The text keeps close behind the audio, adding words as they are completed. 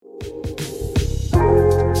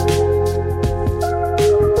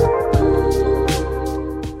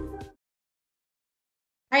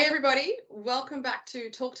welcome back to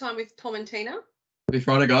Talk Time with Tom and Tina. Happy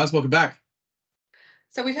Friday, guys. Welcome back.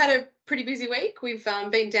 So we've had a pretty busy week. We've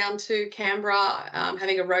been down to Canberra,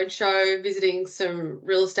 having a roadshow, visiting some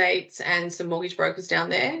real estates and some mortgage brokers down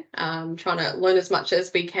there, trying to learn as much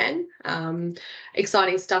as we can.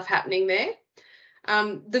 Exciting stuff happening there.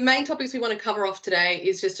 The main topics we want to cover off today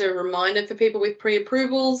is just a reminder for people with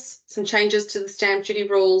pre-approvals, some changes to the stamp duty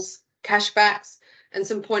rules, cashbacks, and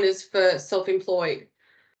some pointers for self-employed.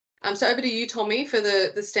 So over to you, Tommy, for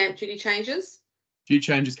the stamp duty changes. A few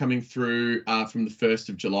changes coming through from the 1st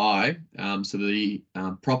of July. So the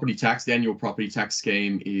property tax, the annual property tax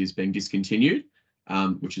scheme is being discontinued,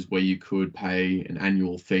 which is where you could pay an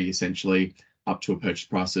annual fee essentially up to a purchase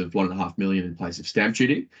price of $1.5 million in place of stamp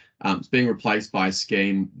duty. It's being replaced by a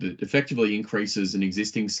scheme that effectively increases an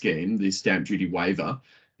existing scheme, the stamp duty waiver.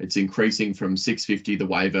 It's increasing from $650 the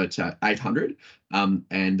waiver to $800,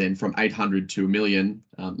 and then from $800 to $1 million,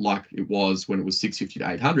 like it was when it was $650 to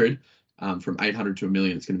 $800. From $800 to $1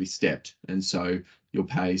 million, it's going to be stepped, and so you'll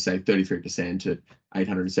pay say 33% at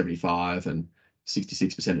 $875 and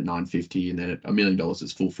 66% at $950, and then at $1 million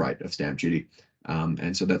is full freight of stamp duty.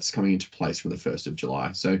 And so that's coming into place from the 1st of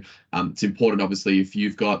July. So it's important, obviously, if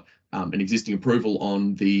you've got an existing approval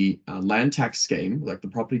on the land tax scheme, like the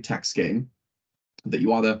property tax scheme, that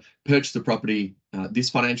you either purchase the property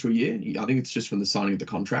this financial year. I think it's just from the signing of the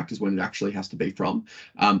contract is when it actually has to be from.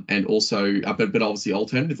 And also, but obviously,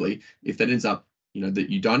 alternatively, if that ends up, that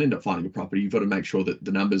you don't end up finding a property, you've got to make sure that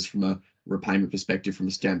the numbers from a repayment perspective, from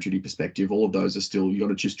a stamp duty perspective, all of those are still, you've got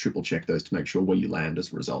to just triple check those to make sure where you land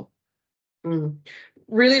as a result.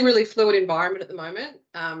 Really, really fluid environment at the moment.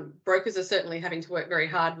 Brokers are certainly having to work very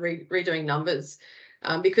hard redoing numbers.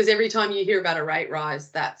 Because every time you hear about a rate rise,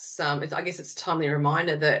 that's I guess it's a timely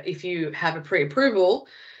reminder that if you have a pre-approval,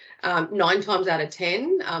 9 times out of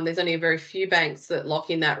 10, there's only a very few banks that lock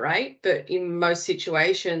in that rate. But in most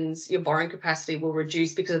situations, your borrowing capacity will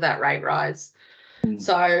reduce because of that rate rise.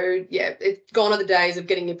 So, yeah, it's gone are the days of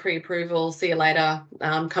getting your pre-approval, see you later,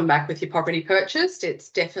 come back with your property purchased. It's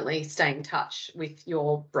definitely staying in touch with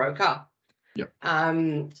your broker. Yep.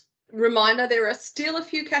 Reminder, there are still a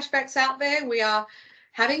few cashbacks out there. We are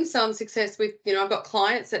having some success with, I've got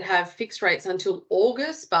clients that have fixed rates until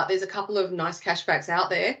August, but there's a couple of nice cashbacks out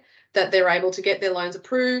there that they're able to get their loans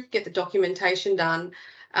approved, get the documentation done,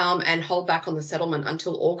 and hold back on the settlement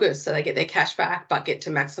until August. So they get their cash back, but get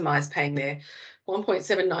to maximise paying their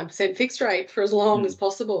 1.79% fixed rate for as long as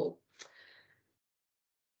possible.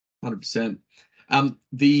 100%.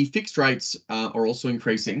 The fixed rates are also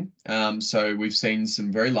increasing. So we've seen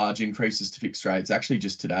some very large increases to fixed rates actually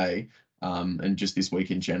just today and just this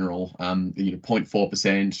week in general. 0.4%,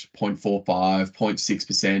 0.45%,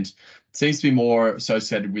 0.6%. Seems to be more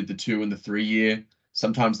associated with the 2 and the 3 year,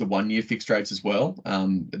 sometimes the 1 year fixed rates as well.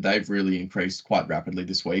 They've really increased quite rapidly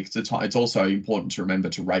this week. It's also important to remember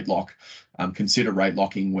to rate lock, consider rate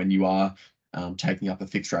locking when you are taking up a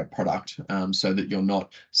fixed rate product, so that you're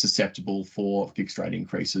not susceptible for fixed rate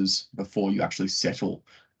increases before you actually settle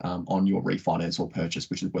on your refinance or purchase,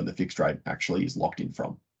 which is when the fixed rate actually is locked in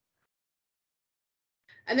from.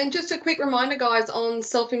 And then just a quick reminder, guys, on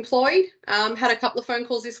self-employed. Had a couple of phone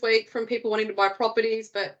calls this week from people wanting to buy properties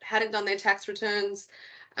but hadn't done their tax returns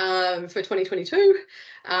for 2022,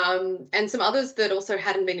 and some others that also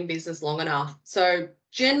hadn't been in business long enough. So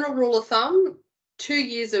general rule of thumb, 2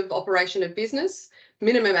 years of operation of business,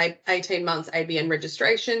 minimum 18 months ABN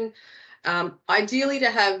registration. Ideally,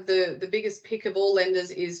 to have the biggest pick of all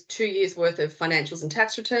lenders is 2 years worth of financials and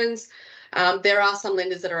tax returns. There are some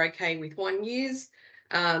lenders that are okay with 1 year.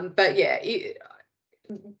 But yeah,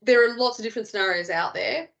 there are lots of different scenarios out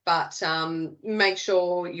there, but make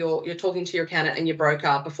sure you're talking to your accountant and your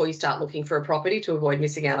broker before you start looking for a property to avoid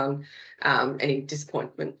missing out on any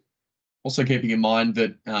disappointment. Also keeping in mind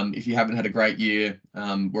that if you haven't had a great year,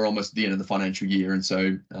 we're almost at the end of the financial year. And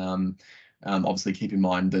so obviously keep in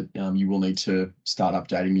mind that you will need to start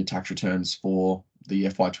updating your tax returns for the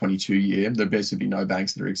FY22 year. There'll basically be no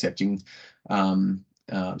banks that are accepting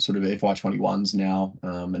sort of FY21s now,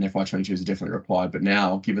 and FY22s are definitely required. But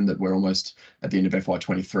now, given that we're almost at the end of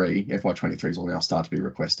FY23, FY23s will now start to be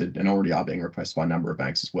requested and already are being requested by a number of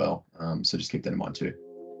banks as well. So just keep that in mind too.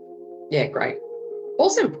 Yeah, great.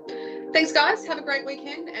 Awesome. Thanks, guys. Have a great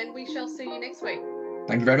weekend, and we shall see you next week.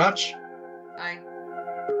 Thank you very much. Bye.